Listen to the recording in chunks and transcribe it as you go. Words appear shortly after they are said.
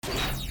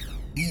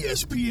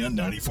ESPN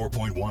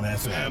 94.1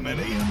 FM and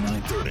AM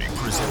 930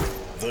 present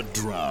The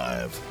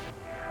Drive.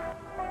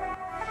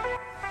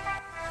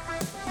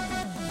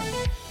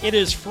 It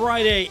is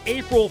Friday,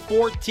 April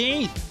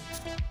 14th.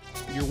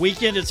 Your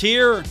weekend is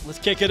here. Let's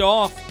kick it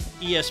off.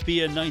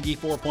 ESPN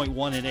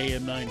 94.1 and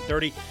AM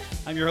 930.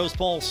 I'm your host,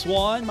 Paul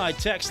Swan. My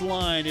text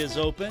line is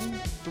open,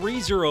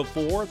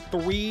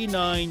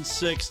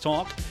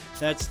 304-396-TALK.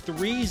 That's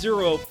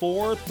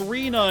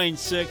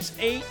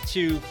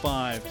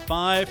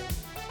 304-396-8255.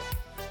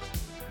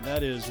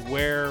 That is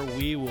where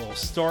we will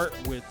start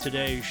with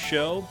today's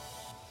show.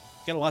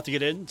 Got a lot to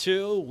get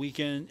into.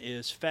 Weekend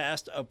is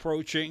fast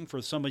approaching.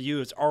 For some of you,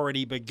 it's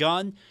already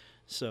begun.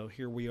 So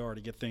here we are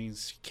to get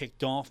things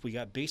kicked off. We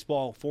got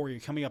baseball for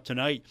you coming up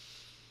tonight.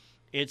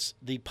 It's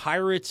the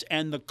Pirates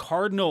and the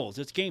Cardinals.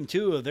 It's game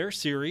 2 of their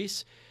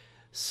series.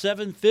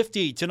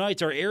 7:50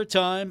 tonight's our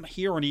airtime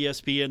here on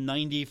ESPN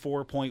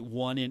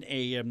 94.1 and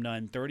AM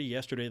 930.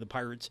 Yesterday, the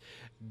Pirates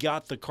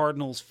got the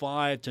Cardinals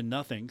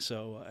 5-0,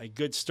 so a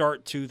good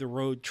start to the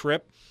road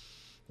trip.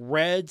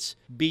 Reds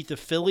beat the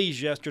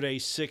Phillies yesterday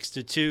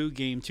 6-2.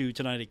 Game 2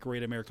 tonight at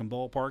Great American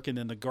Ballpark. And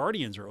then the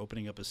Guardians are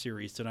opening up a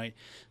series tonight,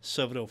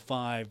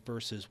 7:05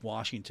 versus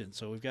Washington.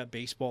 So we've got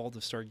baseball to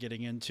start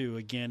getting into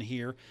again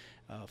here.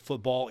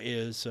 Football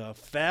is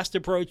fast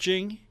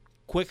approaching,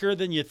 quicker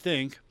than you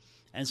think.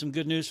 And some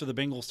good news for the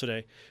Bengals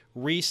today.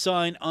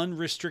 Re-sign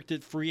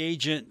unrestricted free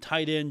agent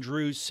tight end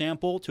Drew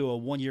Sample to a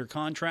 1-year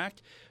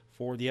contract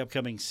for the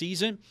upcoming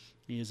season.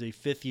 He is a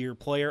fifth-year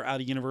player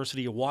out of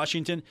University of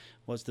Washington,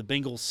 was the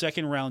Bengals'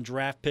 second-round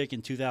draft pick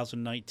in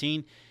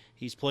 2019.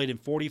 He's played in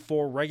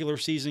 44 regular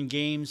season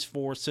games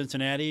for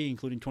Cincinnati,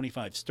 including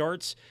 25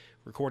 starts,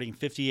 recording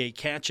 58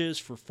 catches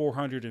for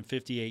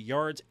 458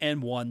 yards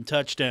and 1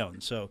 touchdown.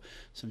 So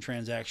some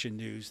transaction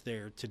news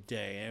there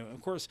today. And,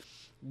 of course,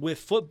 with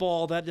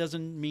football, that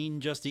doesn't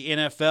mean just the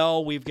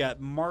NFL. We've got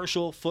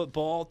Marshall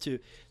football to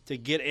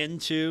get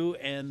into,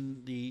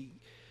 and the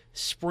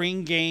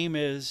spring game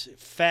is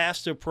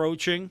fast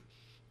approaching.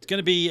 It's going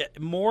to be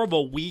more of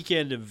a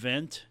weekend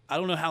event. I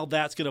don't know how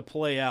that's going to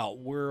play out.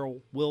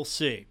 We'll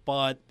see.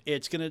 But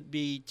it's going to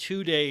be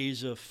 2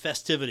 days of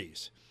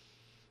festivities.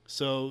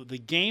 So the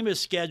game is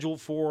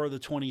scheduled for the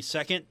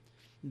 22nd.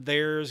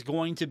 There's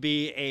going to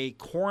be a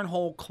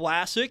Cornhole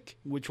Classic,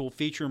 which will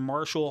feature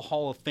Marshall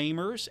Hall of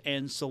Famers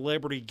and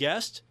celebrity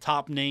guests.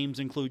 Top names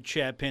include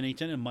Chad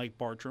Pennington and Mike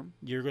Bartram.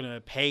 You're going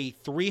to pay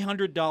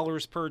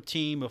 $300 per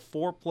team of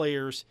 4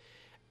 players,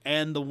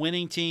 and the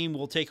winning team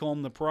will take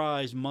home the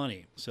prize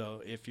money.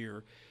 So if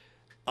you're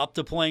up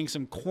to playing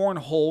some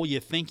cornhole,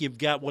 you think you've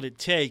got what it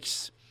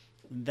takes,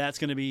 that's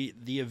going to be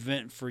the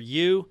event for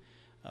you.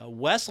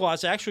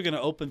 Westlot's actually going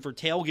to open for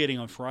tailgating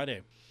on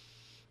Friday.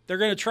 They're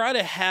going to try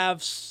to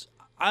have,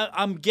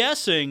 I'm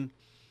guessing,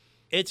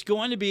 it's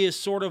going to be a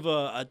sort of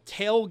a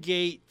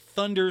tailgate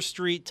Thunder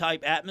Street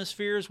type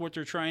atmosphere is what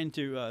they're trying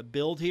to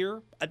build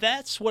here.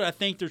 That's what I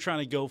think they're trying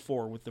to go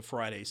for with the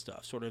Friday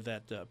stuff, sort of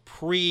that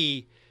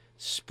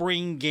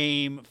pre-spring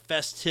game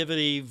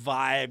festivity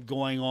vibe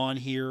going on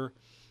here.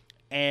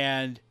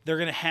 And they're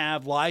going to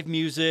have live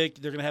music.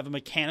 They're going to have a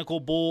mechanical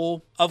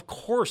bull. Of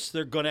course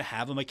they're going to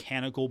have a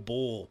mechanical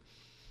bull.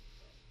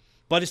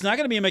 But it's not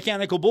going to be a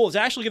mechanical bull. It's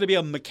actually going to be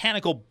a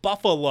mechanical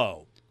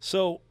buffalo.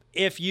 So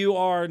if you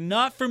are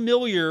not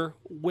familiar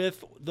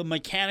with the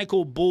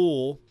mechanical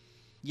bull,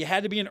 you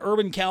had to be an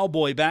urban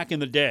cowboy back in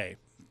the day.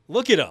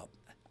 Look it up.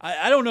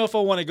 I don't know if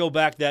I want to go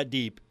back that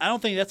deep. I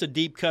don't think that's a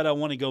deep cut I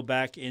want to go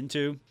back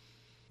into.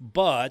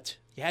 But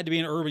you had to be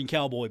an urban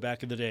cowboy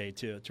back in the day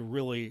to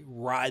really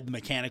ride the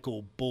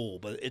mechanical bull.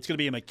 But it's going to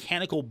be a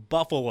mechanical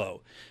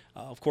buffalo.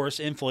 Of course,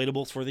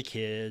 inflatables for the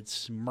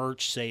kids,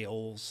 merch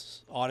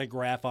sales,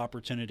 autograph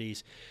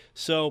opportunities.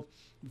 So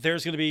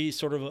there's going to be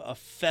sort of a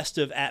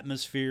festive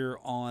atmosphere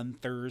on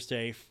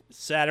Thursday.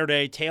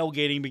 Saturday,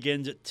 tailgating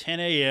begins at 10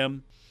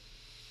 a.m.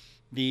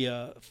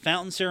 The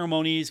fountain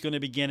ceremony is going to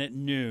begin at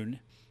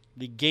noon.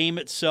 The game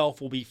itself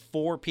will be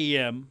 4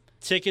 p.m.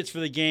 Tickets for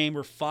the game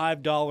are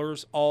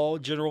 $5, all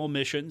general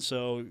admission,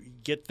 so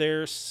get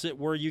there, sit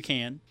where you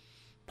can.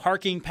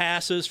 Parking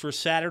passes for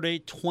Saturday,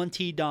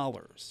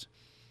 $20.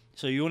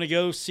 So you want to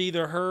go see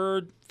the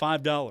herd,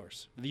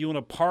 $5. If you want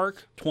to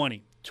park,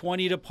 $20.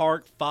 $20 to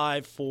park,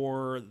 $5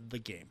 for the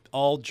game.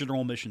 All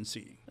general admission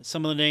seating.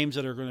 Some of the names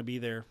that are going to be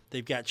there,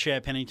 they've got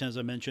Chad Pennington, as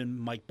I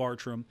mentioned, Mike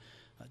Bartram,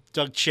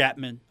 Doug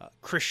Chapman,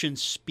 Christian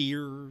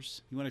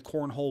Spears. You want to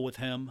cornhole with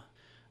him.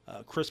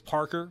 Chris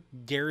Parker,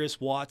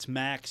 Darius Watts,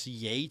 Max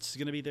Yates is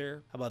going to be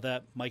there. How about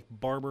that? Mike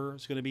Barber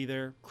is going to be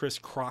there. Chris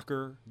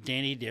Crocker,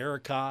 Danny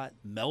Darricott,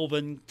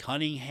 Melvin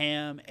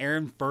Cunningham,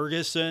 Aaron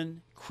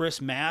Ferguson,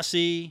 Chris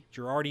Massey,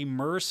 Girardi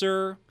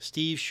Mercer,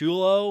 Steve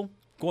Shulo.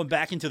 Going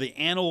back into the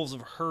annals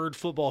of herd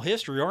football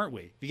history, aren't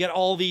we? You got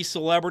all these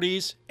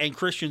celebrities and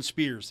Christian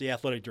Spears, the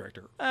athletic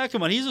director.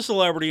 Come on, he's a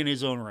celebrity in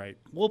his own right.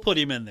 We'll put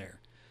him in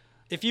there.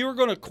 If you were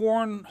going to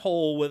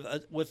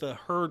cornhole with a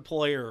herd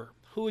player,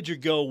 who would you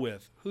go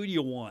with? Who do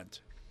you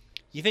want?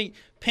 You think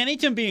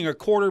Pennington being a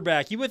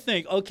quarterback, you would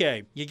think,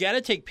 okay, you got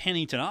to take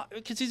Pennington off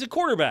because he's a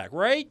quarterback,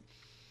 right?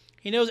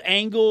 He knows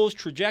angles,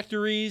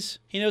 trajectories.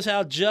 He knows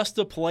how just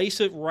to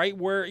place it right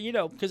where,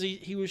 because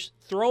he was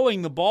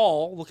throwing the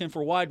ball looking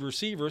for wide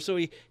receiver, so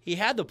he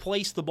had to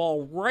place the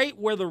ball right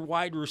where the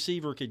wide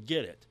receiver could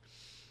get it.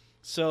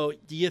 So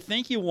do you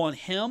think you want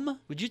him?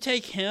 Would you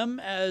take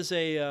him as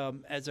a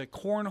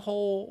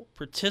cornhole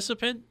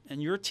participant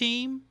in your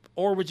team?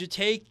 Or would you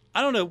take,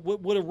 I don't know,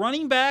 would a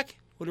running back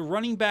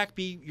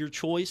be your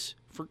choice?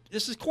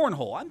 This is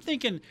cornhole. I'm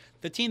thinking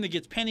the team that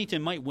gets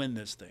Pennington might win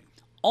this thing.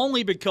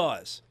 Only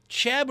because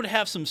Chad would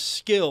have some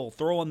skill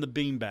throwing the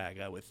beanbag,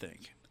 I would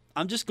think.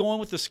 I'm just going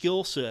with the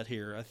skill set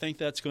here. I think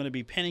that's going to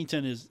be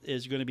Pennington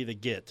is going to be the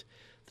get.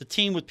 The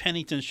team with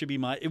Pennington should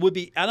be I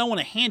don't want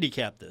to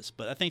handicap this,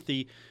 but I think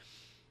the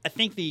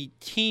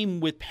team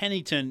with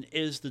Pennington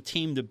is the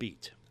team to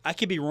beat. I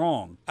could be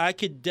wrong. I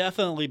could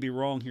definitely be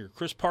wrong here.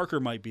 Chris Parker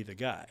might be the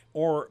guy.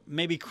 Or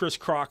maybe Chris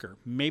Crocker.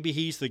 Maybe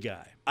he's the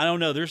guy. I don't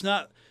know. There's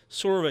not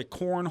sort of a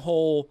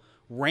cornhole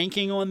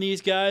ranking on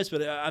these guys,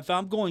 but if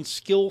I'm going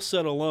skill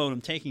set alone,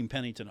 I'm taking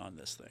Pennington on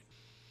this thing.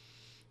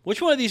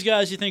 Which one of these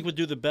guys do you think would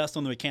do the best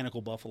on the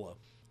Mechanical Buffalo?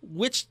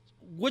 Which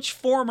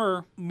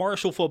former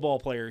Marshall football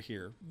player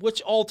here,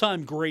 which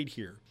all-time great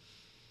here,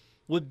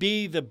 would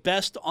be the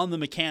best on the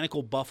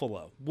Mechanical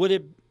Buffalo? Would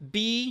it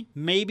be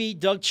maybe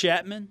Doug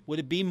Chapman? Would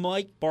it be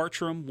Mike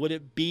Bartram? Would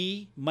it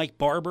be Mike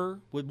Barber?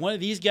 Would one of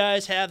these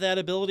guys have that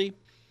ability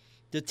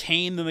to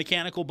tame the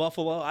Mechanical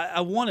Buffalo? I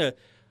want a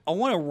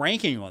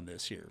ranking on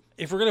this here.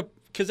 If we're going to,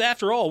 because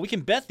after all, we can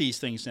bet these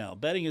things now.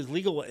 Betting is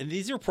legal, and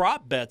these are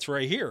prop bets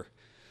right here.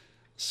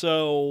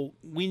 So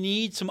we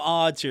need some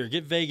odds here.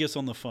 Get Vegas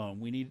on the phone.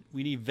 We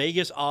need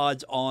Vegas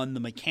odds on the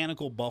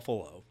Mechanical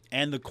Buffalo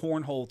and the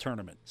Cornhole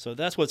Tournament. So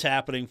that's what's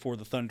happening for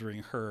the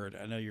Thundering Herd.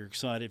 I know you're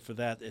excited for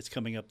that. It's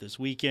coming up this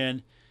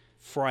weekend,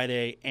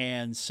 Friday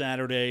and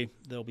Saturday.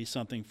 There'll be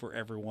something for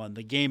everyone.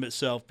 The game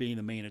itself being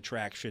the main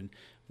attraction,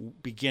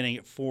 beginning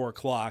at 4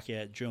 o'clock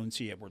at Joan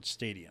C. Edwards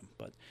Stadium.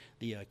 But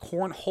the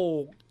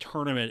Cornhole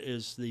Tournament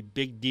is the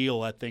big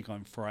deal, I think,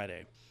 on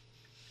Friday.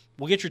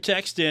 We'll get your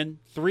text in,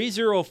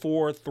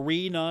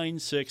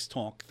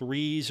 304-396-TALK,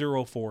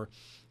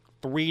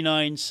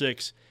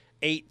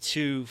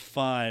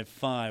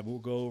 304-396-8255. We'll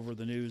go over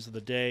the news of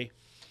the day.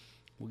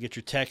 We'll get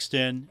your text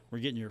in. We're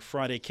getting your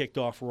Friday kicked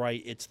off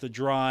right. It's The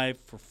Drive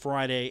for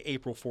Friday,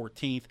 April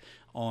 14th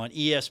on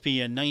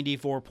ESPN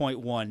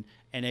 94.1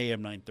 and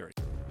AM 930.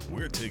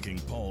 We're taking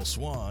Paul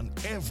Swann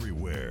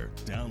everywhere.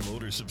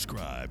 Download or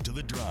subscribe to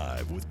The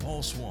Drive with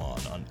Paul Swann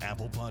on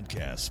Apple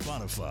Podcasts,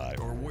 Spotify,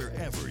 or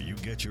wherever you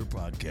get your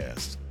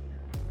podcasts.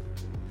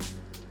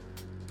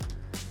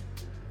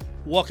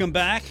 Welcome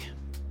back.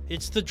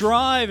 It's The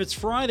Drive. It's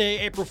Friday,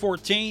 April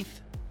 14th.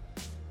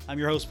 I'm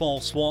your host, Paul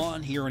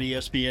Swann, here on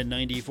ESPN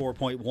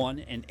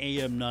 94.1 and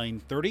AM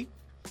 930.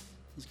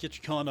 Let's get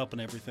you caught up on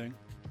everything.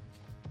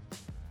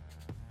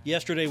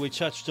 Yesterday, we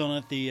touched on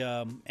it. The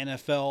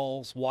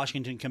NFL's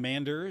Washington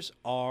Commanders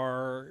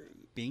are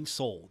being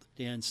sold.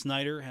 Dan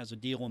Snyder has a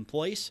deal in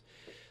place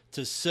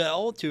to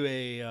sell to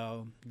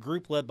a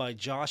group led by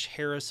Josh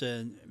Harris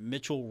and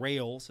Mitchell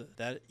Rales.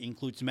 That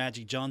includes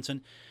Magic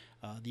Johnson.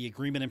 The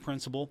agreement in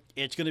principle,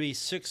 it's going to be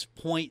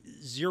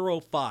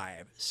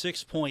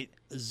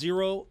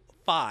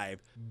 $6.05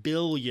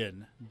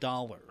 billion.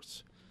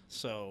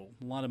 So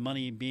a lot of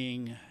money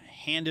being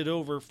handed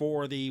over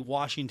for the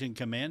Washington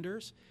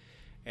Commanders.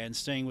 And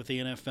staying with the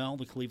NFL,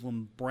 the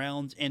Cleveland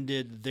Browns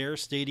ended their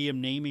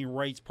stadium naming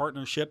rights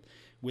partnership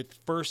with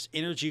First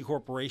Energy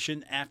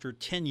Corporation after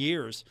 10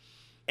 years.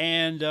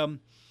 And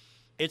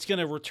it's going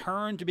to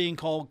return to being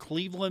called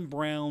Cleveland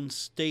Browns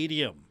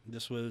Stadium.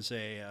 This was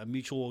a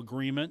mutual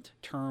agreement,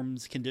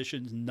 terms,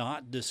 conditions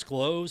not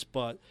disclosed,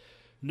 but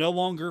no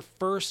longer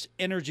First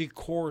Energy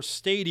Corp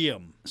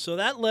Stadium. So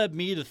that led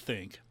me to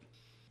think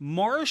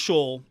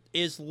Marshall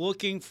is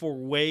looking for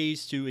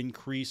ways to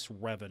increase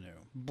revenue,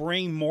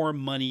 bring more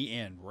money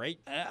in, right?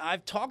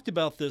 I've talked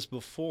about this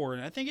before,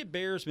 and I think it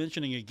bears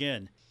mentioning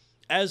again.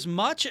 As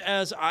much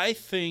as I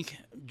think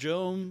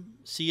Joan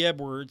C.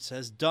 Edwards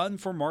has done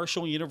for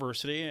Marshall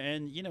University,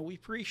 and, we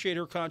appreciate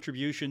her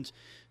contributions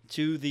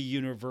to the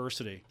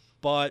university,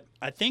 but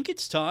I think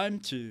it's time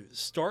to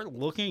start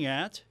looking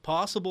at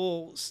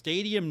possible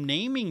stadium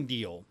naming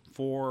deal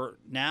for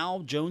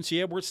now Joan C.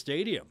 Edwards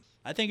Stadium.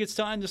 I think it's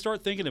time to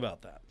start thinking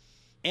about that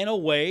in a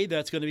way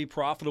that's going to be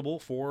profitable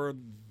for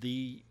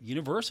the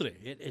university.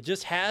 It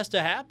just has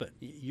to happen.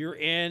 You're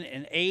in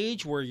an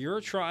age where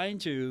you're trying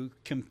to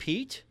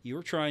compete.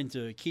 You're trying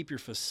to keep your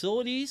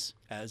facilities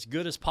as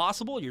good as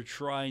possible. You're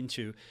trying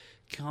to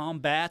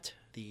combat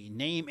the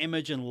name,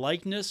 image, and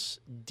likeness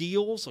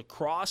deals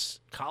across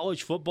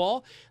college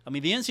football. I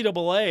mean, the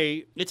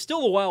NCAA, it's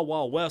still the wild,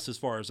 wild west as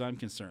far as I'm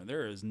concerned.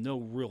 There is no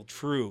real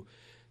true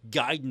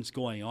guidance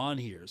going on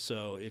here.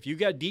 So if you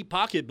got deep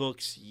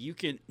pocketbooks, you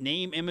can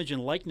name, image,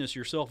 and likeness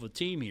yourself a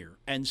team here.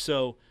 And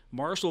so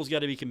Marshall's got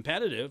to be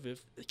competitive.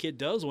 If the kid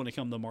does want to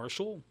come to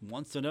Marshall,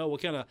 wants to know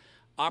what kind of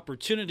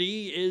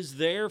opportunity is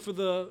there for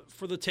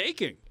the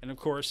taking. And of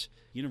course,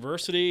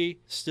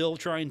 university still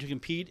trying to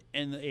compete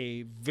in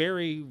a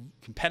very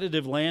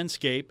competitive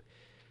landscape.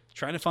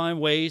 trying to find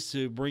ways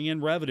to bring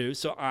in revenue.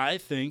 So I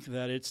think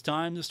that it's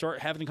time to start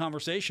having a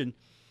conversation,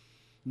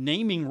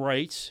 naming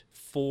rights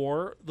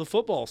for the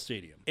football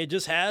stadium. It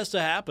just has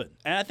to happen.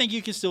 And I think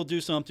you can still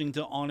do something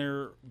to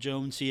honor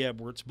Joan C.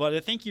 Edwards, but I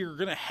think you're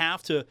going to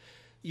have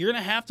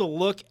to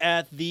look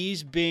at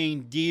these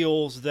being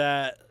deals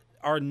that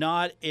are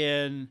not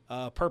in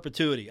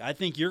perpetuity. I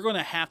think you're going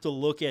to have to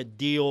look at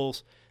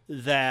deals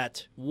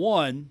that,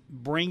 one,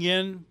 bring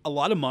in a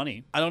lot of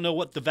money. I don't know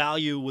what the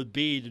value would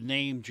be to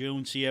name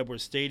Joan C.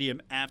 Edwards Stadium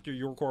after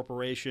your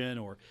corporation,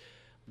 or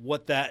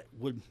what that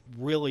would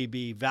really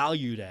be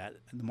valued at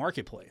in the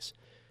marketplace.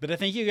 But I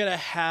think you got to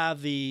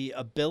have the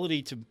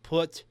ability to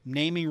put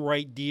naming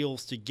right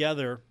deals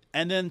together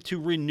and then to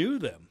renew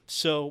them.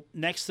 So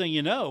next thing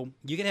you know,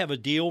 you could have a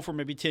deal for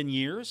maybe 10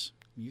 years.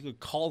 You could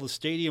call the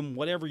stadium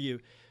whatever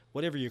you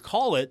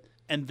call it,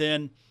 and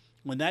then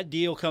when that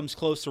deal comes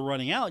close to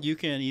running out, you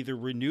can either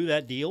renew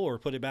that deal or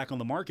put it back on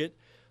the market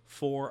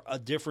for a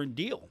different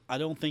deal. I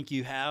don't think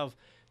you have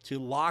to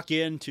lock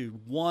into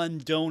one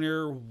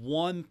donor,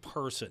 one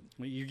person.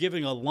 When you're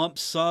giving a lump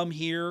sum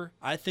here,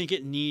 I think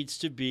it needs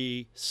to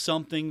be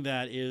something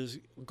that is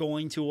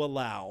going to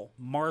allow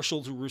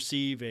Marshall to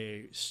receive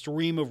a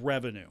stream of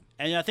revenue.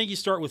 And I think you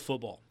start with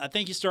football.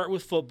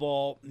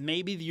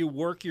 Maybe you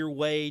work your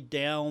way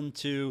down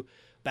to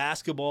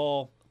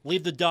basketball.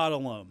 Leave the dot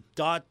alone.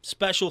 Dot,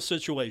 special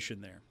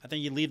situation there. I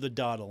think you leave the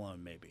dot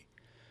alone maybe.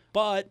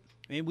 But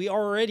I mean, we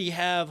already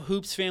have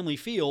Hoops Family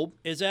Field.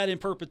 Is that in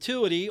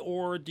perpetuity,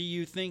 or do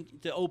you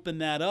think to open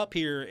that up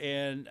here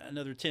in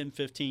another 10,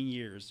 15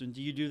 years? And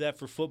do you do that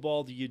for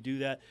football? Do you do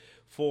that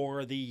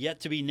for the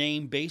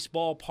yet-to-be-named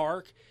baseball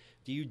park?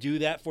 Do you do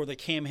that for the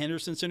Cam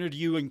Henderson Center? Do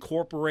you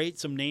incorporate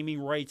some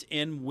naming rights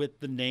in with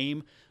the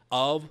name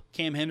of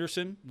Cam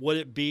Henderson? Would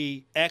it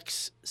be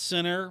X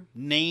Center,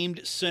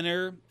 named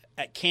center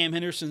at Cam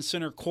Henderson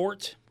Center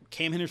Court?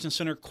 Cam Henderson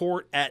Center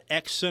Court at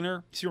X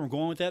Center. See where I'm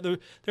going with that?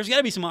 There's got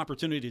to be some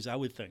opportunities, I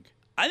would think.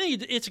 I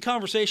think it's a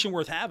conversation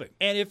worth having.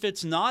 And if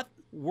it's not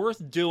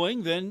worth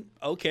doing, then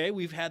okay,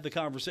 we've had the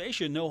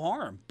conversation, no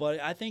harm. But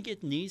I think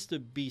it needs to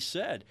be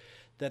said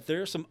that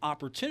there are some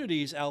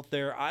opportunities out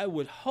there. I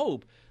would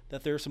hope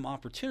that there are some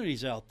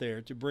opportunities out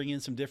there to bring in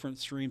some different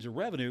streams of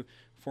revenue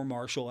for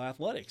Marshall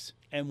Athletics.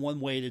 And one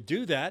way to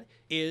do that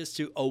is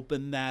to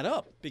open that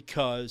up,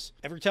 because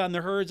every time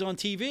the Herd's on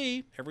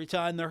TV, every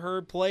time the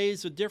Herd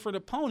plays a different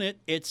opponent,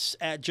 it's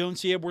at Joan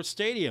C. Edwards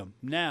Stadium.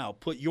 Now,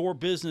 put your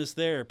business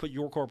there, put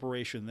your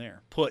corporation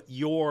there, put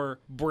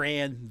your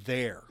brand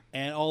there.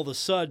 And all of a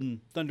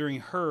sudden, Thundering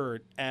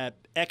Herd at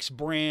X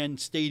brand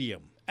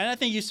stadium. And I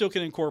think you still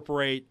can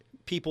incorporate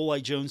people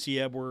like Joan C.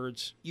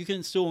 Edwards. You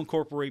can still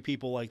incorporate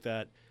people like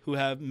that who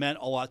have meant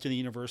a lot to the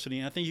university.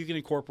 And I think you can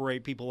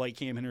incorporate people like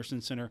Cam Henderson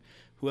Center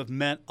who have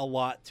meant a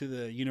lot to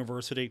the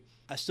university.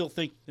 I still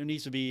think there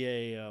needs to be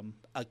a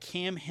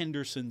Cam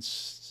Henderson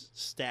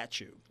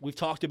statue. We've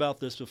talked about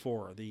this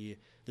before. The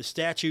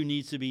statue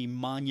needs to be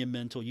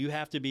monumental. You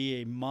have to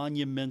be a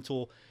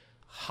monumental,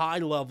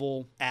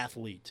 high-level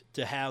athlete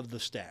to have the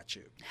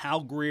statue.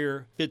 Hal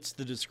Greer fits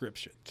the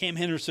description. Cam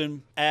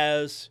Henderson,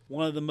 as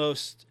one of the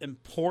most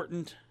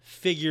important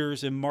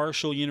figures in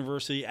Marshall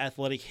University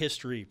athletic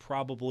history,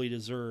 probably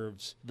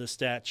deserves the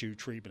statue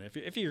treatment.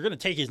 If you're going to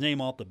take his name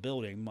off the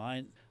building,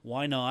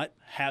 why not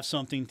have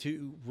something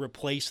to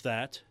replace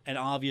that? And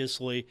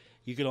obviously,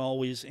 you can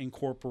always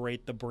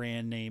incorporate the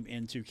brand name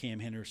into Cam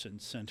Henderson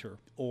Center.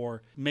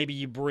 Or maybe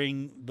you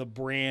bring the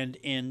brand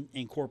in,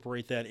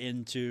 incorporate that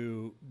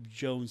into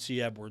Joan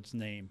C. Edwards'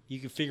 name.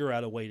 You can figure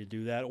out a way to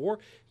do that. Or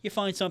you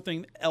find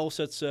something else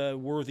that's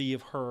worthy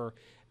of her,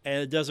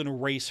 and it doesn't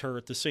erase her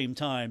at the same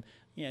time.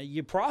 Yeah,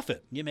 you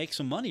profit. You make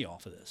some money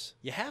off of this.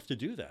 You have to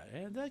do that.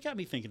 And that got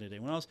me thinking today.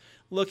 When I was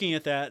looking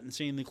at that and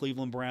seeing the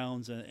Cleveland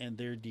Browns and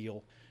their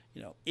deal,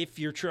 if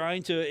you're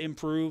trying to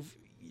improve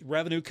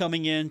revenue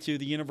coming into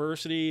the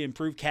university,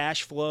 improve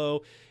cash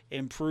flow,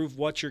 improve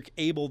what you're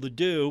able to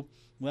do,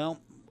 well,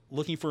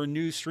 looking for a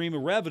new stream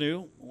of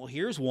revenue, well,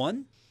 here's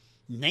one.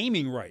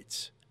 Naming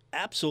rights.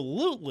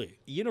 Absolutely.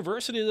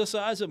 University the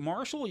size of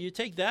Marshall, you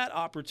take that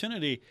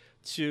opportunity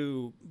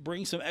to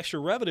bring some extra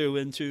revenue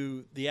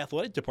into the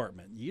athletic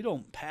department. You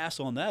don't pass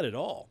on that at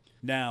all.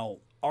 Now,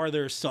 are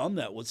there some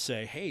that would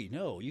say, hey,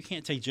 no, you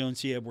can't take Joan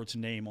C. Edwards'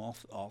 name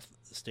off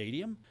the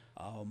stadium?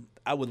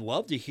 I would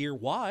love to hear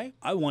why.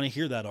 I want to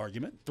hear that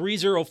argument.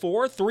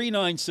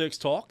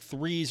 304-396-TALK,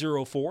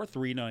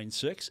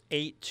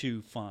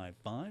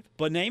 304-396-8255.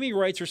 But naming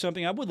rights are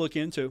something I would look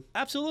into.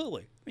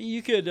 Absolutely. I mean,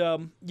 you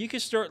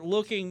could start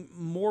looking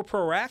more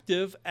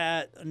proactive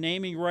at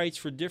naming rights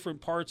for different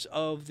parts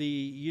of the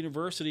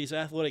university's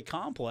athletic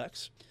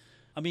complex.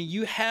 I mean,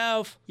 you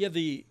have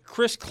the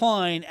Chris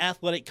Klein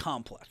Athletic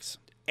Complex.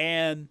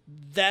 And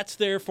that's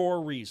there for a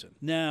reason.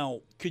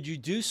 Now, could you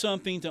do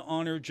something to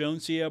honor Joan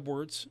C.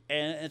 Edwards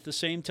and at the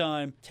same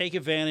time take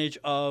advantage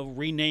of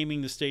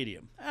renaming the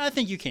stadium? I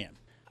think you can.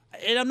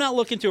 And I'm not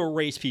looking to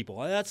erase people.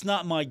 That's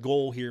not my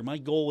goal here. My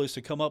goal is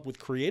to come up with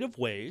creative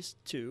ways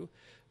to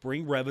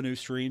bring revenue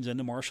streams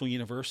into Marshall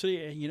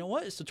University. And you know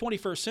what? It's the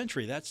 21st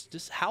century. That's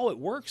just how it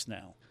works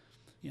now.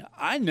 Yeah,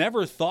 I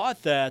never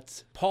thought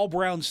that Paul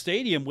Brown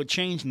Stadium would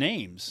change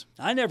names.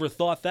 I never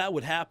thought that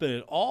would happen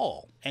at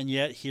all. And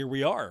yet here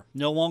we are,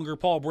 no longer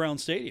Paul Brown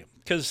Stadium,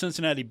 because the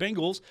Cincinnati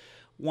Bengals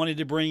wanted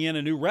to bring in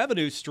a new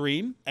revenue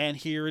stream, and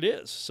here it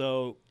is.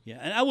 So, yeah,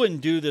 and I wouldn't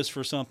do this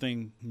for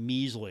something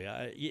measly.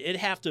 It'd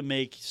have to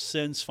make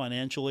sense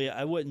financially.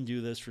 I wouldn't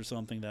do this for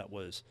something that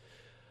was,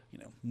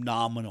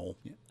 nominal.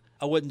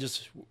 I wouldn't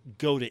just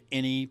go to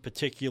any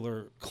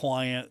particular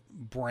client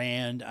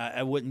brand.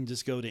 I wouldn't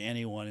just go to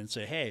anyone and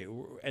say, hey,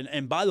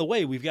 and by the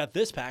way, we've got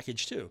this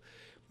package too.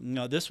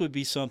 This would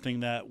be something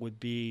that would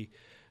be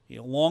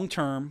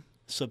long-term,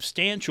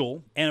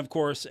 substantial, and of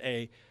course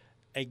a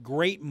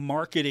great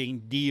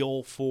marketing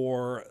deal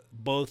for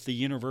both the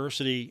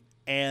university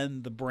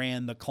and the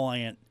brand, the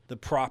client, the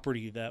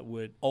property that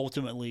would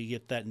ultimately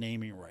get that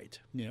naming right.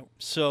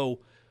 So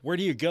where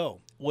do you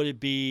go? Would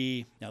it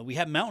be, now we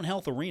have Mountain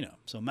Health Arena.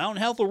 So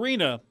Mountain Health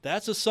Arena,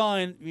 that's a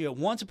sign,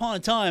 once upon a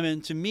time,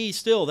 and to me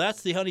still,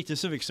 that's the Huntington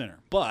Civic Center.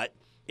 But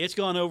it's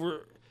gone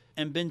over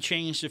and been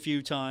changed a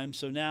few times,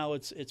 so now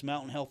it's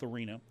Mountain Health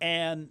Arena.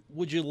 And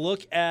would you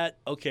look at,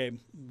 okay,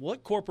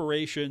 what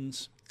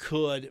corporations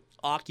could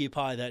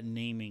occupy that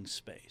naming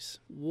space?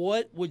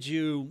 What would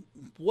you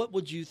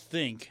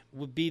think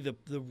would be the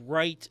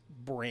right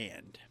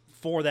brand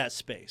for that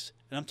space?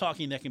 And I'm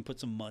talking that can put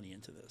some money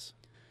into this.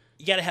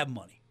 You got to have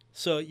money.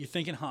 So you're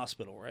thinking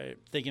hospital, right?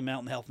 Thinking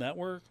Mountain Health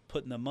Network,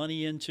 putting the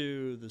money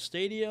into the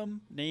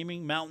stadium,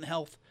 naming Mountain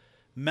Health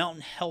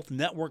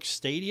Network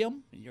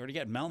Stadium. You already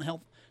got Mountain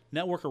Health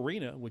Network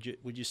Arena.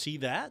 Would you see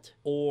that?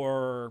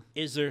 Or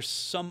is there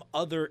some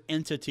other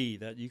entity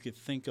that you could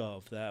think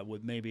of that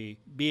would maybe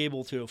be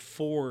able to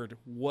afford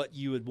what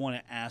you would want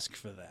to ask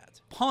for that?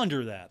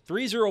 Ponder that.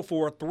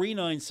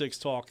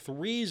 304-396-TALK,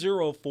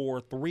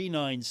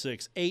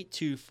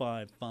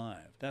 304-396-8255.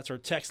 That's our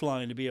text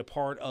line to be a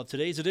part of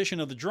today's edition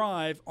of The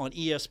Drive on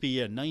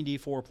ESPN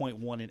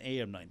 94.1 and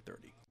AM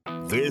 930.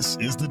 This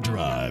is The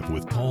Drive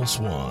with Paul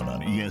Swann on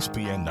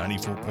ESPN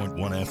 94.1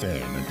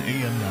 FM and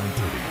AM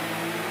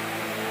 930.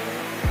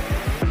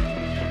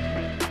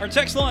 Our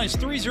text line is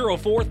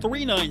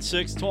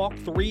 304-396-TALK,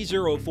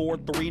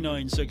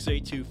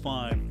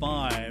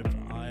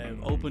 304-396-8255.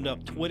 I've opened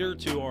up Twitter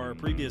to our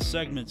previous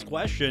segment's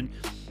question.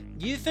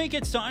 Do you think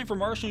it's time for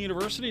Marshall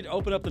University to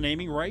open up the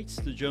naming rights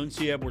to Joan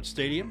C. Edwards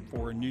Stadium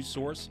for a new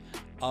source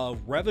of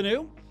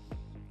revenue?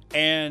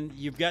 And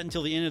you've got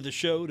until the end of the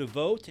show to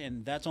vote,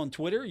 and that's on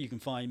Twitter. You can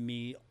find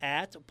me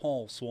at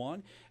Paul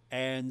Swann.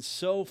 And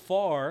so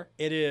far,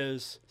 it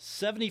is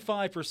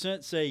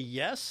 75% say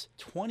yes,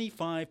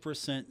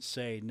 25%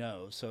 say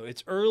no. So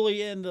it's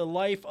early in the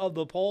life of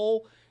the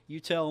poll. You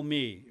tell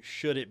me,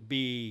 should it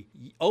be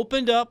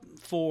opened up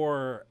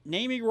for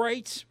naming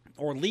rights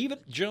or leave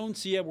it Joan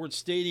C. Edwards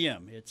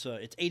Stadium? It's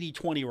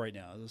 80-20 right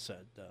now, as I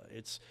said.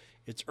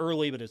 It's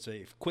early, but it's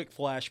a quick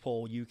flash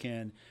poll. You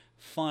can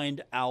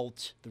find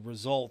out the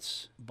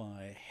results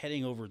by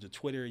heading over to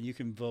Twitter, and you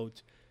can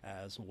vote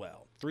as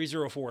well.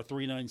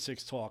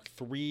 304-396-TALK,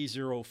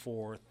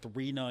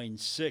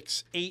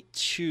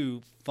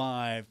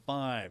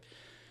 304-396-8255.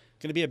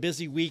 Going to be a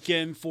busy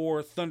weekend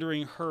for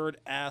Thundering Herd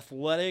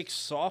Athletics.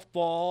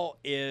 Softball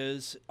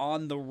is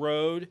on the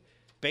road.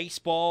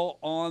 Baseball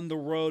on the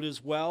road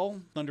as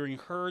well. Thundering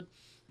Herd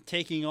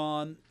taking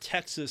on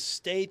Texas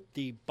State,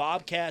 the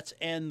Bobcats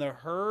and the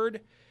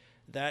Herd.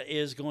 That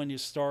is going to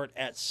start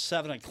at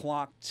 7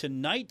 o'clock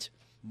tonight.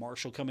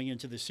 Marshall coming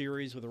into the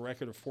series with a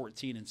record of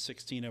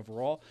 14-16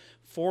 overall.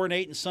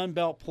 4-8 in Sun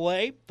Belt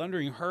play.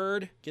 Thundering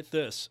Herd, get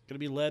this, going to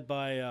be led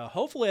by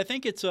hopefully I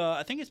think it's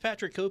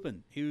Patrick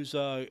Copen, who's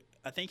I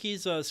think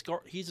he's a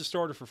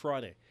starter for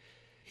Friday.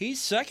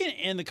 He's second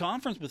in the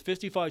conference with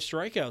 55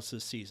 strikeouts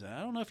this season. I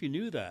don't know if you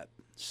knew that.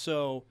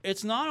 So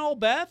it's not all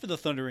bad for the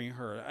Thundering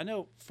Herd. I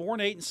know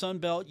 4-8 in Sun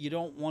Belt, you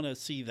don't want to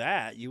see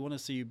that. You want to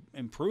see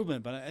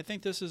improvement, but I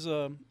think this is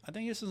an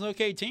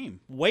okay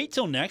team. Wait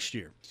till next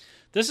year.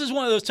 This is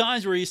one of those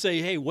times where you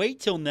say, hey,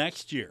 wait till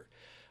next year.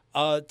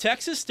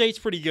 Texas State's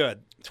pretty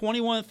good.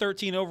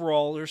 21-13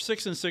 overall. They're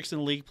 6-6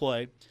 in league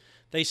play.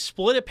 They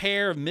split a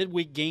pair of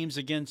midweek games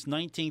against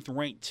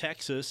 19th-ranked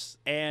Texas.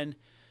 And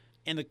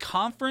in the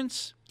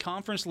conference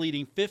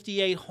leading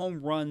 58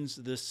 home runs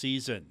this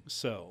season.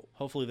 So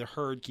hopefully the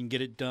Herd can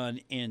get it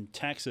done in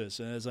Texas.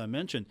 And as I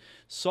mentioned,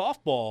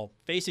 softball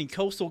facing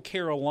Coastal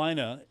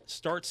Carolina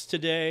starts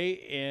today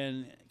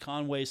in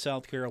Conway,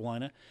 South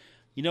Carolina.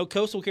 You know,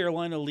 Coastal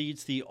Carolina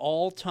leads the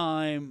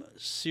all-time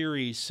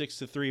series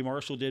 6-3.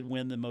 Marshall did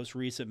win the most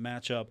recent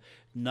matchup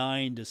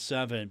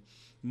 9-7.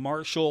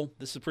 Marshall,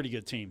 this is a pretty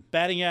good team.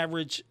 Batting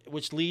average,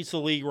 which leads the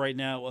league right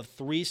now, of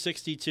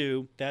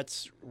 .362.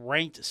 That's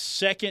ranked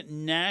second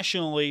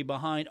nationally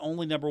behind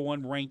only number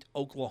one ranked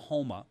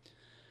Oklahoma.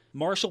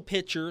 Marshall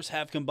pitchers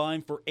have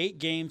combined for 8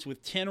 games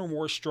with 10 or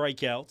more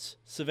strikeouts.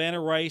 Savannah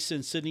Rice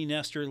and Sydney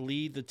Nestor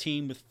lead the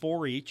team with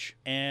 4 each.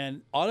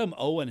 And Autumn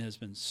Owen has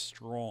been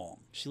strong.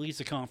 She leads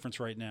the conference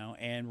right now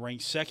and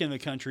ranks second in the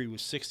country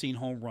with 16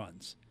 home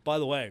runs. By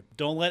the way,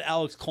 don't let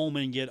Alex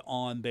Coleman get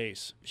on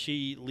base.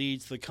 She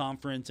leads the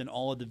conference in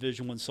all of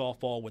Division I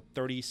softball with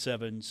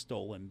 37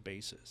 stolen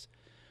bases.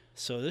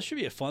 So this should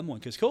be a fun one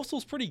because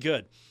Coastal's pretty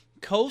good.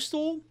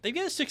 Coastal, they've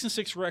got a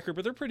 6-6 record,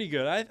 but they're pretty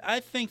good. I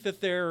think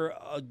that they're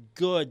a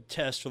good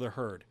test for the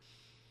Herd.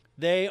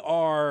 They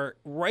are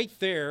right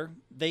there.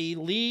 They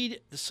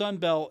lead the Sun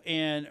Belt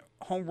in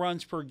home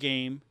runs per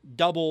game,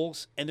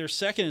 doubles, and they're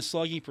second in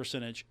slugging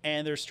percentage,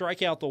 and their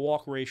strikeout to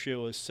walk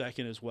ratio is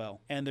second as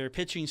well. And their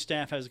pitching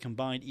staff has a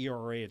combined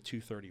ERA of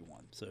 2.31.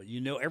 So you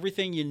know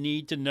everything you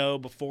need to know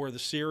before the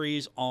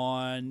series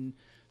on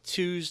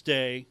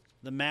Tuesday,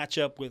 the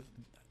matchup with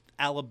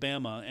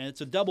Alabama, and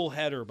it's a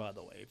doubleheader, by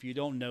the way, if you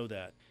don't know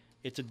that.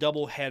 It's a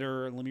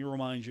doubleheader. Let me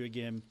remind you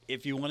again,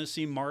 if you want to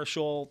see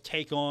Marshall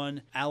take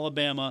on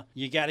Alabama,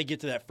 you got to get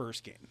to that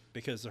first game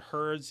because the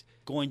Herd's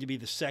going to be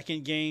the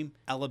second game.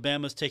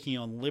 Alabama's taking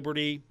on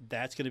Liberty.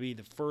 That's going to be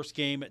the first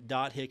game at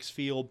Dot Hicks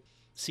Field.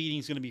 Seating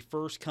is going to be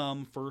first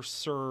come, first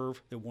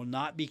serve. They will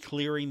not be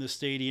clearing the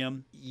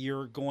stadium.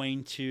 You're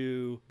going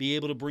to be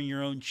able to bring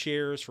your own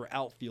chairs for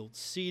outfield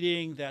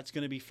seating. That's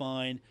going to be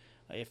fine.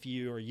 If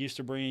you are used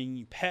to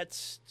bringing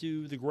pets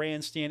to the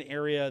grandstand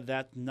area,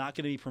 that's not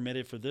going to be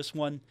permitted for this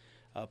one.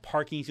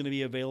 Parking is going to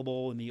be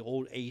available in the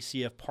old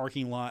ACF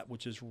parking lot,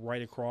 which is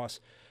right across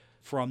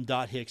from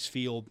Dot Hicks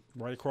Field,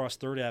 right across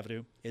 3rd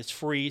Avenue. It's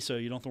free, so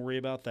you don't have to worry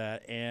about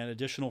that. And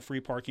additional free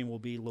parking will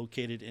be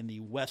located in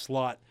the west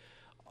lot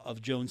of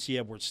Jones C.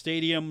 Edwards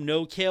Stadium.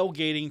 No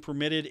tailgating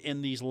permitted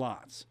in these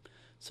lots.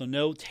 So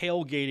no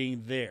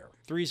tailgating there.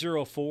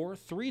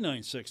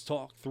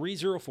 304-396-TALK,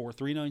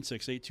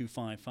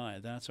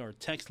 304-396-8255. That's our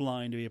text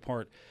line to be a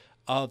part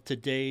of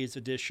today's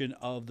edition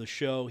of the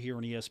show here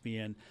on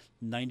ESPN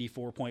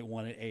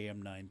 94.1 at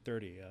AM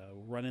 930.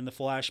 Running the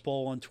flash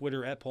poll on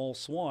Twitter at Paul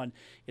Swan.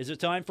 Is it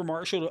time for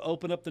Marshall to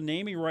open up the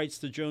naming rights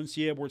to Jones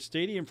C. Edwards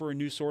Stadium for a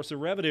new source of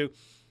revenue?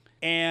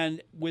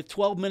 And with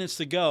 12 minutes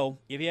to go,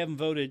 if you haven't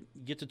voted,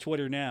 get to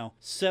Twitter now.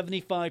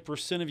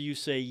 75% of you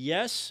say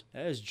yes.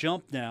 That has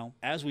jumped now,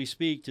 as we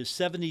speak, to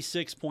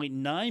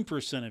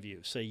 76.9% of you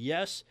say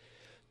yes.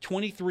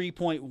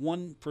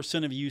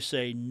 23.1% of you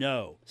say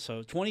no.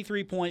 So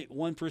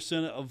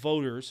 23.1% of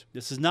voters,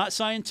 this is not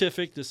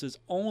scientific, this is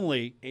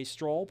only a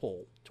straw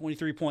poll.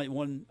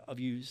 23.1% of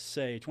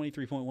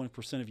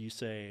you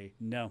say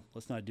no,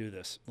 let's not do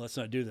this.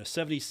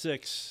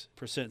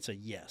 76% say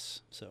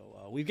yes.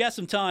 So we've got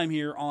some time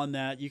here on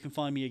that. You can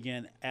find me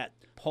again at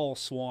Paul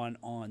Swan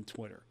on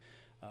Twitter.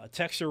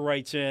 Texter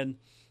writes in,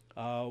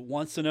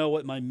 wants to know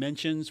what my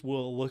mentions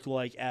will look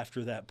like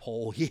after that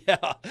poll.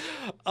 Yeah.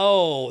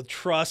 Oh,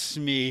 trust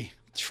me.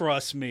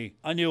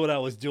 I knew what I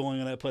was doing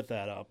when I put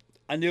that up.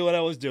 I knew what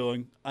I was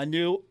doing. I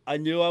knew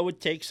I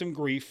would take some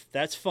grief.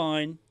 That's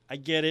fine. I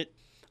get it.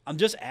 I'm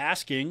just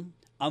asking.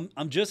 I'm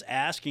just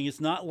asking.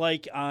 It's not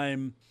like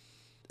I'm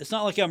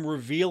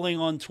revealing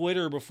on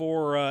Twitter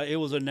before it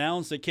was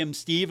announced that Kim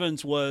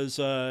Stevens was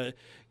going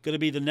to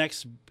be the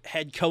next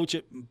head coach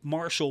at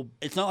Marshall.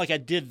 It's not like I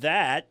did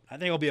that. I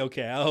think I'll be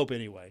okay. I hope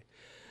anyway.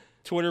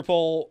 Twitter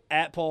poll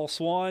at Paul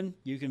Swan.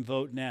 You can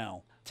vote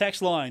now.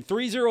 Text line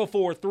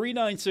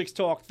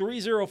 304-396-TALK,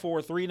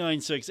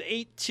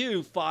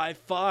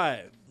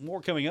 304-396-8255.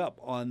 More coming up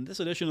on this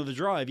edition of The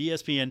Drive,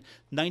 ESPN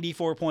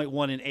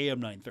 94.1 and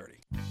AM 930.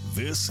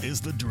 This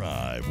is The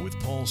Drive with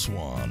Paul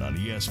Swan on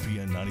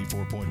ESPN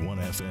 94.1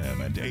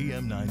 FM and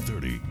AM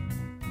 930.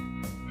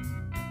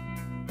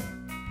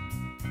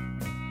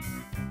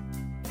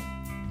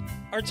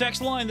 Our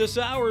text line this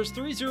hour is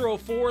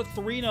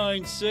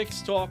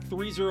 304-396-TALK,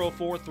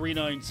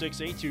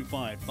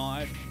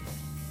 304-396-8255.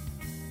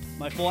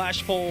 My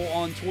flash poll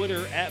on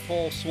Twitter at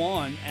Paul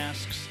Swan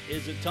asks,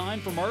 is it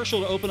time for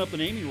Marshall to open up the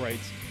naming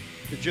rights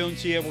to Jones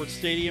C. Edwards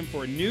Stadium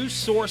for a new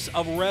source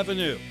of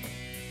revenue?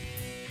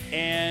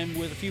 And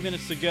with a few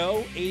minutes to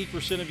go,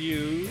 80% of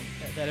you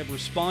that have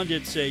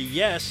responded say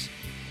yes.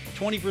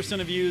 20%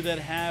 of you that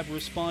have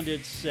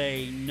responded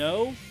say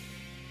no.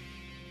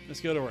 Let's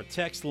go to our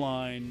text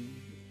line.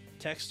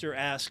 Texter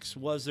asks,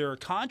 was there a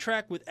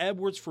contract with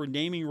Edwards for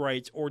naming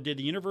rights, or did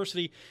the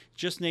university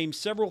just name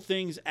several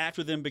things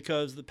after them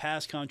because of the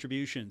past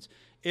contributions?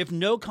 If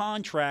no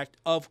contract,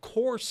 of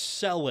course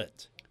sell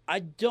it. I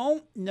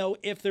don't know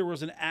if there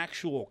was an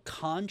actual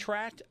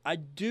contract. I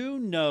do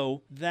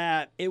know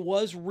that it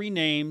was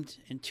renamed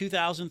in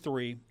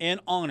 2003 in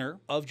honor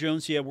of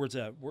Jones C. Edwards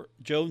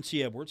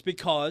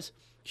because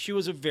she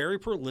was a very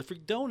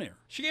prolific donor.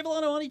 She gave a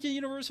lot of money to the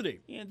university.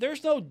 And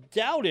there's no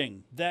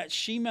doubting that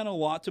she meant a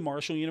lot to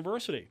Marshall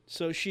University.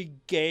 So she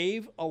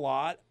gave a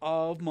lot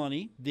of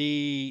money.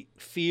 The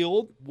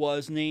field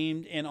was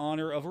named in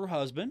honor of her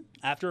husband.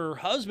 After her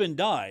husband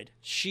died,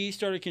 she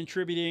started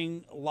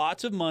contributing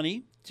lots of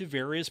money to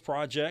various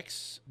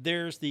projects.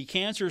 There's the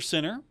Cancer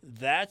Center.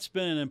 That's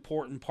been an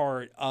important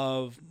part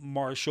of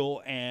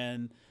Marshall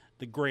and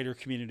the greater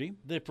community.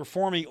 The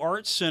Performing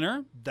Arts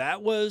Center,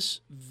 that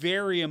was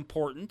very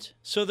important.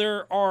 So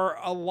there are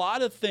a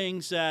lot of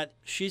things that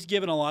she's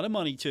given a lot of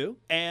money to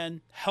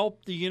and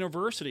helped the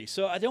university.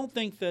 So I don't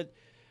think that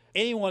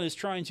anyone is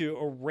trying to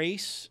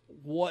erase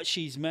what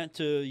she's meant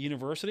to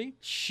university.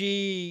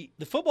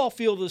 The football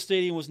field of the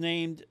stadium was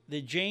named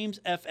the James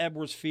F.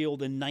 Edwards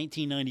Field in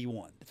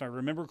 1991, if I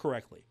remember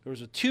correctly. There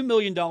was a $2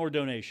 million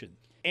donation.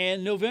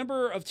 And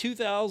November of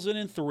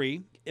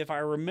 2003, if I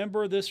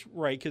remember this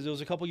right, because it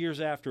was a couple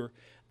years after,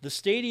 the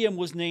stadium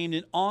was named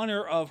in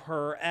honor of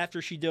her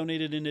after she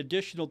donated an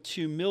additional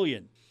 $2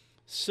 million.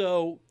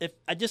 So if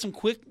I did some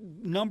quick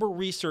number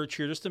research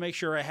here just to make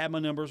sure I had my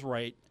numbers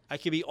right, I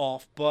could be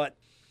off, but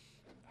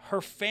her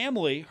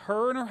family,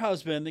 her and her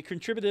husband, they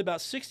contributed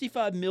about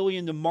 $65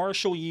 million to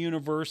Marshall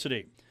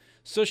University.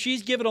 So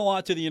she's given a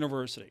lot to the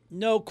university.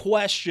 No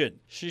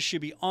question. She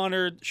should be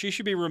honored. She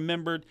should be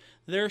remembered.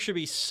 There should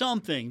be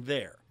something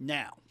there.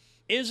 Now,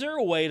 is there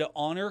a way to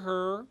honor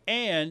her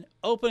and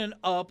open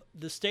up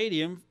the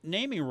stadium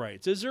naming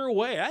rights? Is there a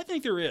way? I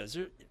think there is.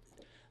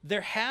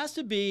 There has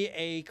to be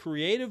a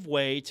creative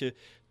way to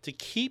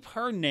keep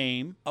her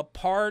name a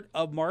part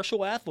of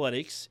Marshall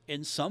Athletics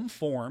in some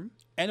form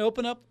and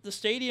open up the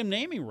stadium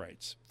naming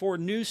rights for a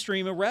new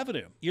stream of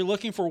revenue. You're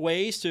looking for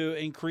ways to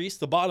increase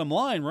the bottom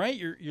line, right?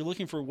 You're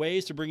looking for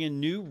ways to bring in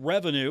new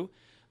revenue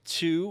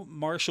to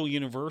Marshall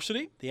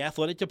University, the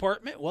athletic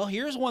department. Well,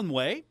 here's one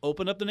way.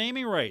 Open up the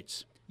naming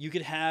rights. You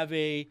could have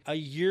a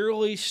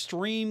yearly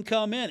stream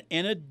come in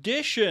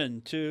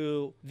addition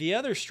to the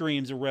other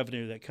streams of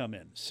revenue that come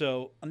in.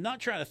 So I'm not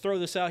trying to throw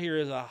this out here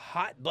as a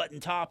hot button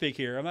topic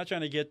here. I'm not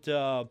trying to get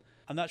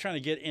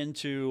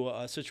into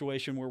a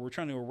situation where we're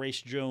trying to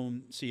erase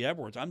Joan C.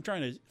 Edwards. I'm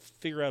trying to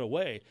figure out a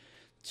way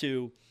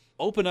to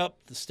open up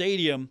the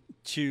stadium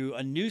to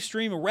a new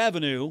stream of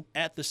revenue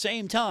at the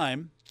same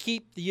time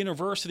keep the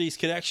university's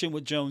connection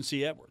with Joan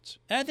C. Edwards.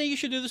 And I think you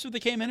should do this with the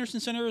Cam Henderson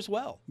Center as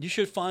well. You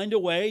should find a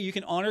way you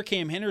can honor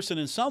Cam Henderson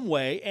in some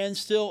way and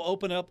still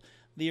open up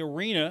the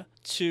arena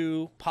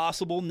to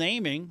possible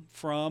naming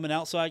from an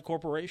outside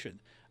corporation.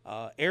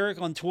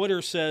 Eric on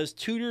Twitter says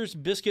Tudor's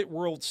Biscuit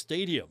World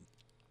Stadium.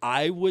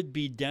 I would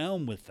be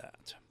down with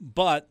that.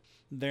 But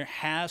there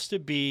has to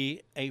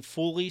be a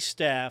fully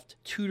staffed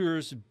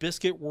Tudor's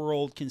Biscuit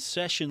World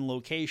concession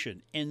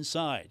location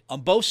inside. On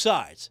both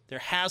sides. There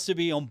has to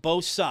be on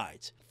both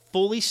sides.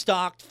 Fully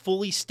stocked,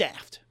 fully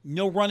staffed.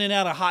 No running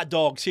out of hot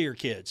dogs here,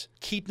 kids.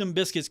 Keep them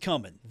biscuits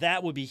coming.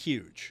 That would be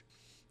huge.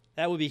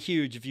 That would be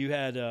huge if you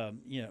had,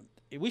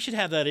 we should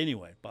have that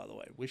anyway, by the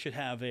way. We should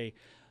have a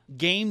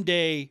game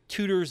day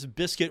Tudor's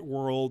Biscuit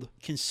World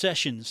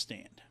concession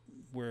stand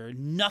where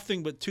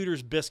nothing but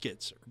Tudor's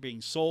biscuits are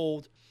being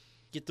sold.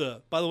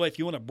 By the way, if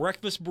you want a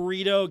breakfast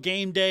burrito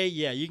game day,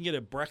 yeah, you can get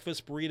a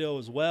breakfast burrito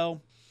as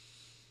well.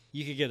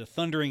 You can get a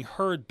Thundering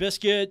Herd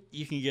biscuit.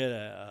 You can get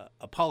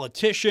a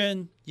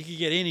politician. You can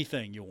get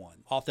anything you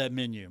want off that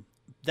menu.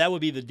 That would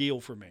be the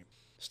deal for me.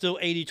 Still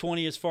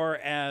 80-20 as far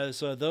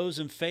as those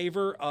in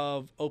favor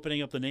of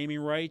opening up the naming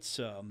rights.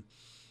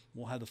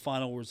 We'll have the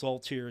final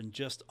results here in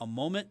just a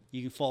moment.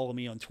 You can follow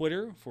me on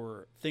Twitter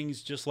for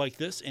things just like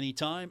this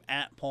anytime,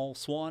 at Paul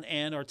Swann.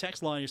 And our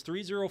text line is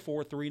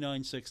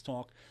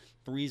 304-396-TALK.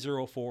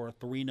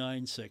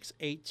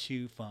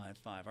 304-396-8255.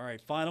 All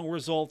right, final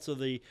results of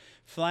the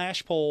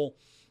flash poll.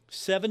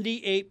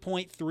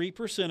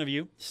 78.3% of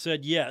you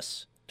said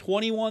yes.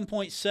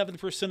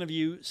 21.7% of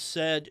you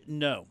said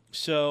no.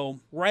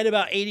 So right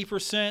about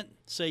 80%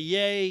 say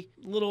yay.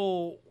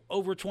 Little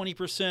over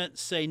 20%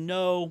 say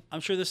no.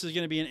 I'm sure this is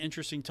going to be an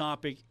interesting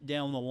topic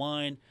down the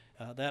line.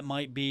 That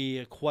might be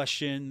a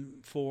question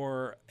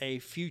for a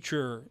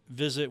future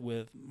visit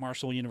with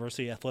Marshall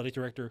University Athletic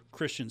Director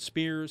Christian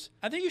Spears.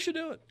 I think you should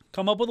do it.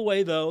 Come up with a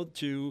way, though,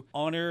 to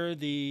honor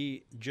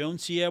the Joan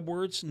C.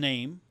 Edwards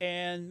name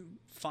and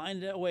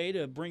find a way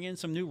to bring in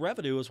some new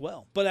revenue as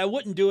well. But I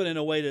wouldn't do it in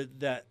a way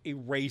that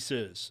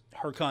erases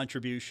her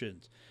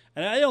contributions.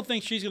 And I don't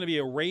think she's going to be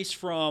erased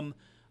from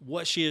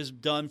what she has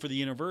done for the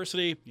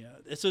university.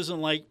 This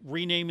isn't like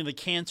renaming the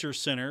Cancer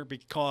Center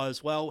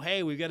because, well,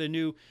 hey, we've got a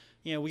new...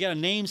 we got a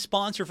name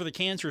sponsor for the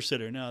Cancer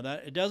Center. No,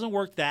 it doesn't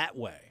work that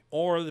way.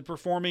 Or the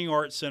Performing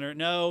Arts Center.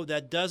 No,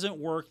 that doesn't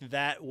work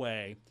that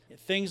way.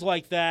 Things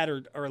like that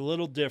are a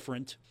little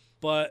different.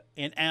 But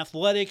in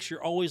athletics,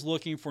 you're always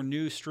looking for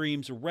new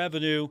streams of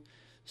revenue.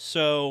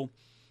 So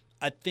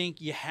I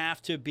think you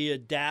have to be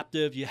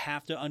adaptive. You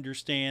have to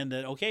understand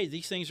that, okay,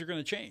 these things are going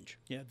to change.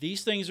 Yeah,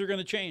 these things are going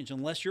to change.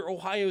 Unless you're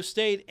Ohio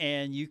State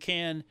and you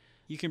can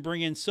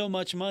bring in so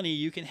much money,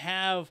 you can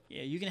have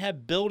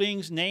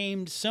buildings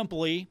named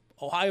simply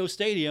Ohio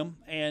Stadium,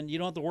 and you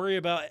don't have to worry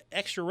about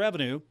extra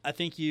revenue. I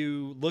think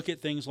you look at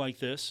things like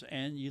this,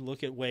 and you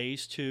look at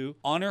ways to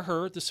honor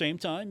her at the same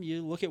time.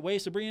 You look at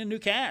ways to bring in new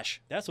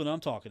cash. That's what I'm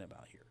talking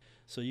about here.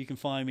 So you can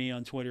find me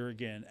on Twitter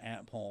again,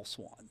 at Paul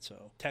Swann.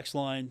 So text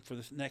line for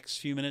the next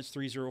few minutes,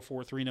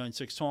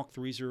 304-396-TALK,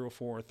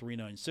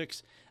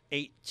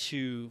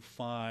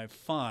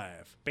 304-396-8255.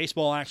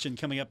 Baseball action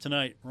coming up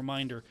tonight.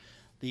 Reminder,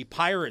 the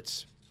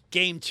Pirates,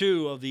 Game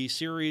 2 of the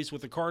series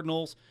with the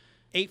Cardinals.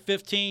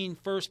 8:15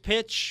 first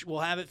pitch.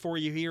 We'll have it for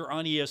you here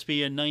on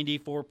ESPN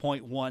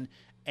 94.1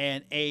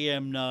 and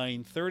AM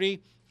 930.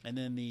 And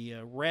then the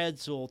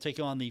Reds will take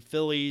on the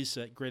Phillies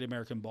at Great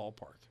American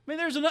Ballpark. mean,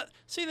 there's another.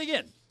 See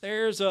again.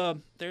 There's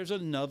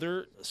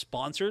another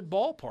sponsored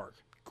ballpark.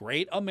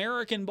 Great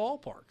American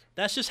ballpark.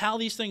 That's just how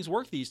these things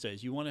work these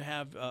days. You want to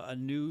have a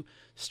new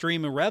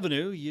stream of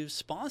revenue, you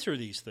sponsor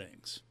these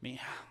things. I mean,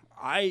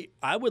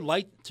 I would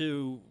like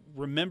to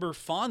remember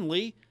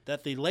fondly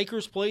that the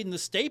Lakers played in the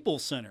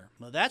Staples Center.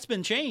 Well, that's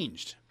been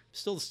changed.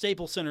 Still the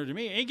Staples Center to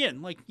me. Again,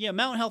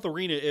 Mountain Health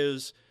Arena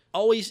is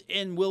always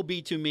and will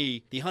be to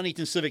me the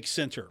Huntington Civic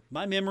Center.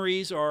 My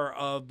memories are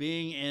of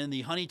being in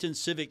the Huntington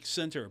Civic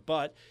Center,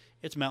 but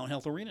it's Mountain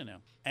Health Arena now.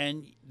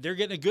 And they're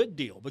getting a good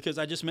deal because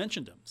I just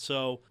mentioned them.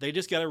 So they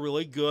just got a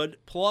really good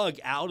plug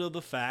out of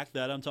the fact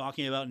that I'm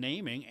talking about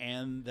naming,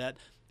 and that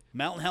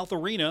Mountain Health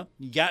Arena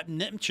got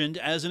mentioned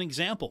as an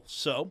example.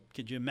 So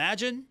could you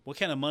imagine what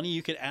kind of money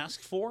you could ask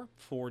for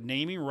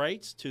naming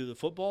rights to the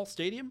football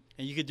stadium?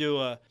 And you could do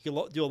a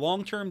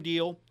long-term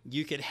deal.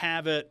 You could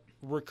have it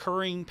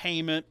recurring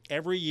payment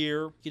every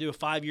year. You could do a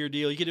 5-year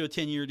deal. You could do a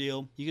 10-year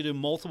deal. You could do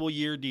multiple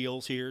year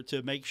deals here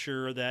to make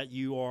sure that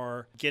you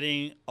are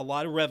getting a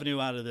lot of revenue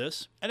out of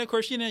this. And of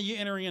course, you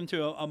enter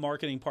into a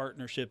marketing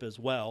partnership as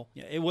well.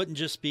 It wouldn't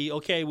just be,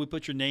 okay, we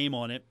put your name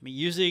on it. I mean,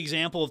 use the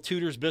example of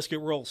Tudor's Biscuit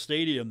World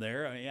Stadium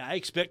there. I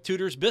expect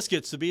Tudor's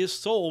Biscuits to be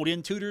sold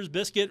in Tudor's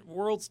Biscuit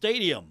World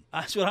Stadium.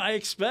 That's what I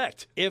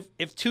expect.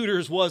 If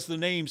Tudor's was the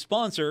name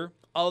sponsor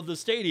of the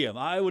stadium,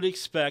 I would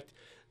expect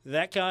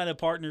that kind of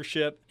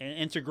partnership and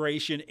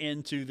integration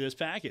into this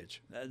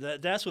package.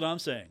 That's what I'm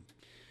saying.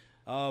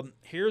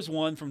 Here's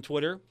one from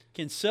Twitter.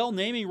 Can sell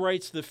naming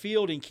rights to the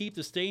field and keep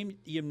the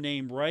stadium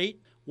name right?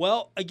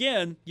 Well,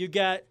 again, you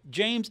got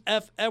James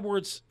F.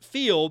 Edwards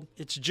Field.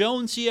 It's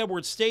Jones C.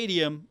 Edwards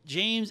Stadium.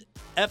 James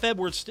F.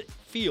 Edwards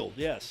Field,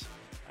 yes.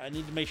 I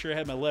need to make sure I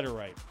have my letter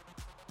right.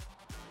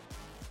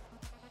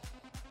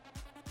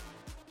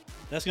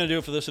 That's going to do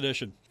it for this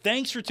edition.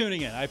 Thanks for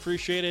tuning in. I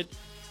appreciate it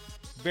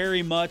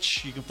very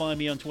much. You can find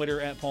me on Twitter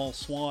at Paul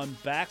Swann.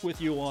 Back with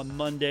you on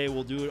Monday.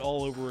 We'll do it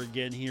all over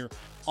again here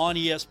on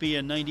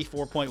ESPN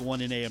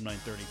 94.1 and AM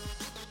 930.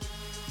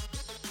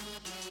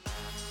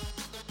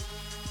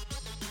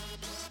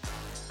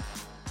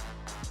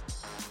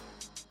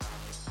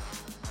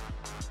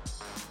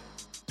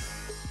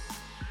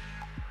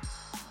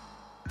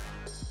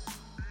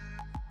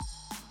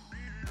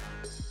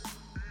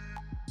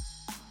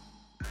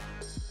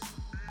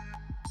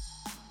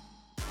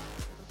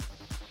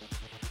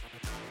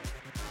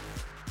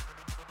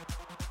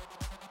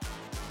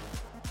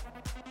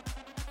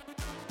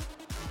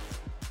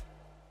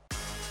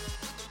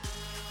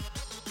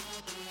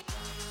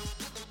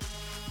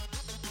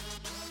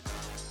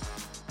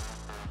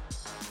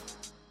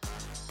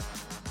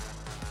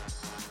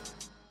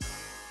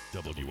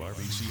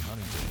 WRBC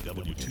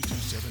Huntington,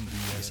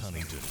 W227BS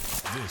Huntington.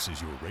 This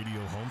is your radio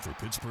home for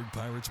Pittsburgh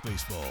Pirates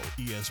baseball,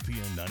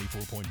 ESPN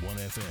 94.1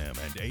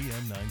 FM and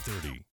AM 930.